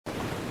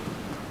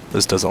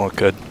This doesn't look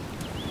good.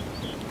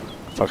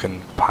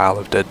 Fucking pile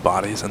of dead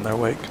bodies in their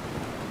wake.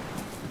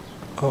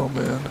 Oh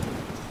man.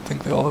 I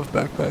think they all have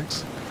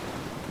backpacks.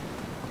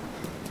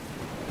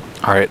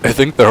 Alright, I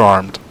think they're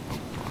armed.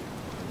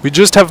 We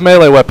just have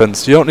melee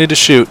weapons. You don't need to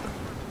shoot.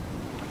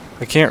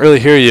 I can't really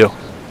hear you.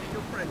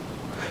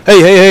 Hey,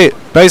 hey, hey!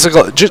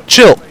 Bicycle,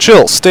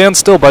 chill! Stand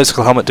still,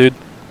 bicycle helmet, dude.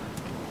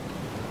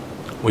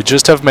 We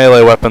just have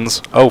melee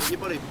weapons. Oh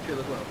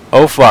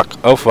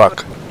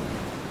fuck.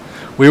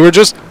 We were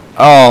just...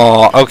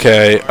 Oh,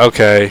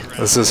 okay.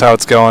 This is how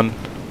it's going.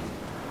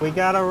 We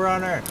got a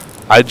runner.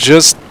 I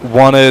just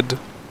wanted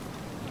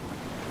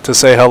to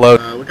say hello.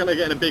 We're kind of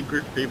getting a big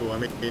group of people, I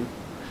mean...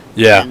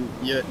 Yeah. I mean,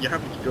 you're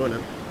happy to join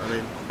them. I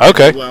mean...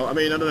 Okay. Well, I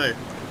mean, I don't know.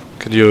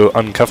 Could you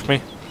uncuff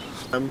me?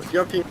 Do you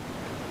have team...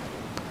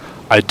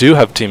 I do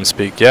have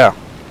TeamSpeak, yeah.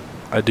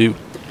 I do. Do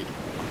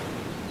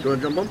you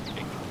want to jump on?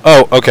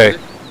 Oh, okay.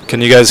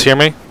 Can you guys hear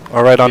me?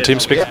 Alright on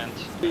TeamSpeak?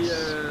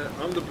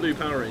 I'm the blue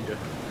Power Ranger.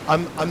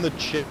 I'm the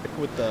chick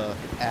with the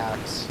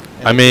axe.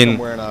 And I mean... I'm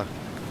wearing a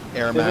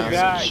air There's a mask.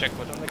 guy Check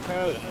with on the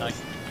coast.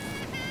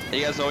 Hey,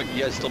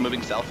 you guys still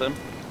moving south then?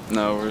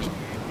 No, we're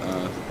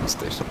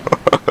station.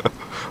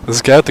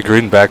 This guy with the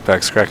green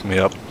backpack's cracking me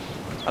up.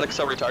 I look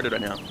so retarded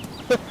right now.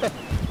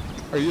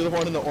 Are you the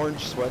one in the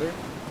orange sweater?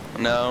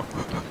 No.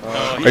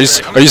 Are you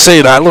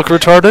saying I look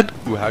retarded?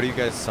 Ooh, how do you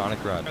guys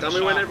Sonic run? Tell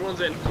me when everyone's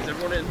in. Is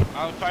everyone in?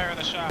 I'll fire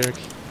the shot.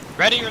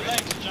 Ready your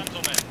legs,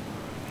 gentlemen.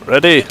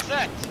 Ready? Get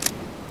set.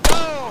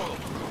 Go!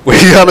 We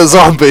got a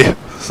zombie,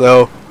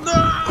 so...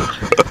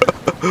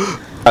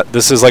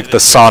 This is like the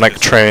Sonic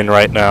train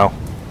right now.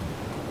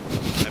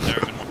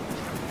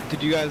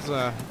 Did you guys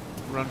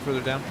run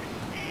further down?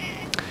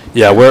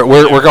 Yeah,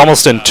 we're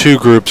almost in 2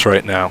 groups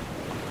right now.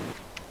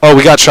 Oh,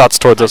 we got shots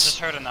towards us. I just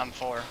heard an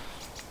M4.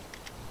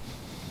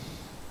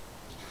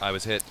 I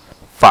was hit.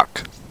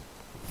 Fuck.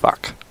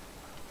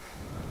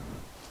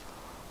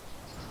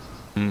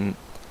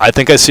 I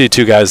think I see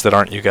 2 guys that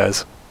aren't you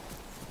guys.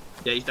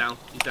 Yeah, he's down.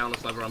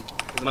 Let's lever him.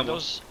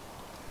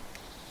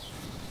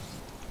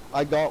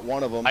 I got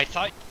one of them. I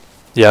thought...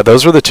 Yeah,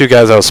 those were the 2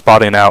 guys I was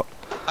spotting out.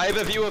 I have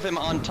a view of him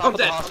on top of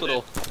the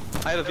hospital.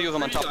 I have a view of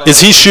him on top of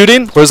Is he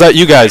shooting? Or is that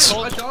you guys?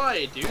 I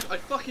died, dude. I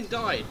fucking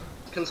died.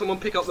 Can someone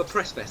pick up the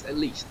press vest, at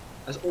least?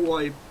 That's all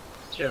I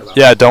care about.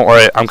 Yeah, don't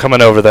worry. I'm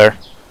coming over there.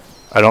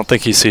 I don't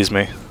think he sees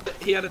me.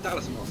 He had a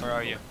Dallas mask. Where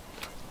are you?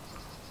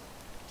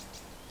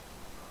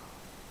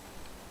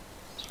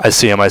 I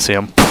see him.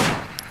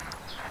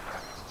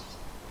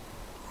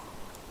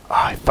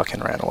 Oh, he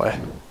fucking ran away.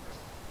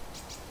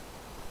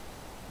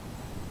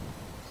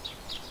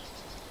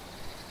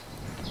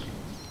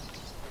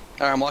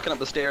 Alright, I'm walking up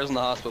the stairs in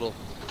the hospital.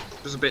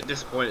 It was a bit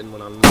disappointing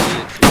when I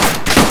literally...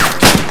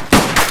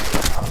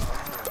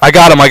 I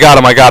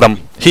got him.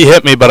 He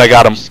hit me, but I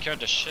got him. You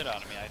scared the shit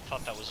out of me. I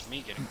thought that was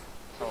me getting...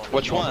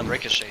 Which one?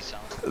 Ricochet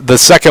sound. The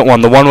second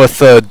one, the one with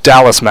the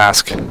Dallas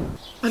mask.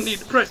 I need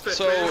the press vest.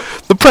 So...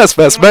 The press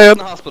vest, man!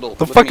 The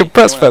The fucking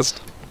press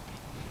vest.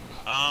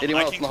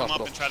 Anyone I else can in the come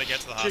hospital? up and try to get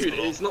to the Dude,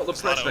 hospital. it's not the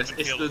press vest,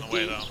 it's the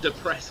way, the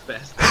press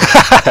vest.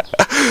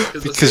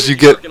 Because you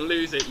get... fucking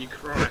lose it, you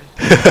cry.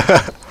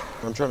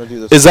 I'm trying to do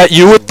this. Is that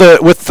you with the...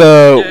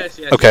 Yes,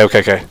 yes.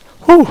 Okay.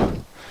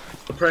 Whew.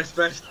 The press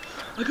vest.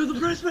 I got the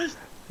press vest.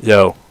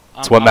 Yo,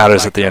 it's what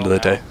matters at the end of the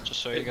day.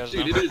 Just so you guys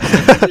Dude, know.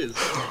 it is.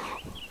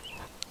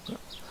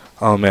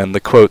 Oh man, the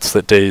quotes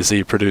that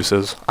DayZ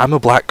produces. I'm a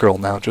black girl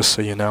now, just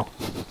so you know.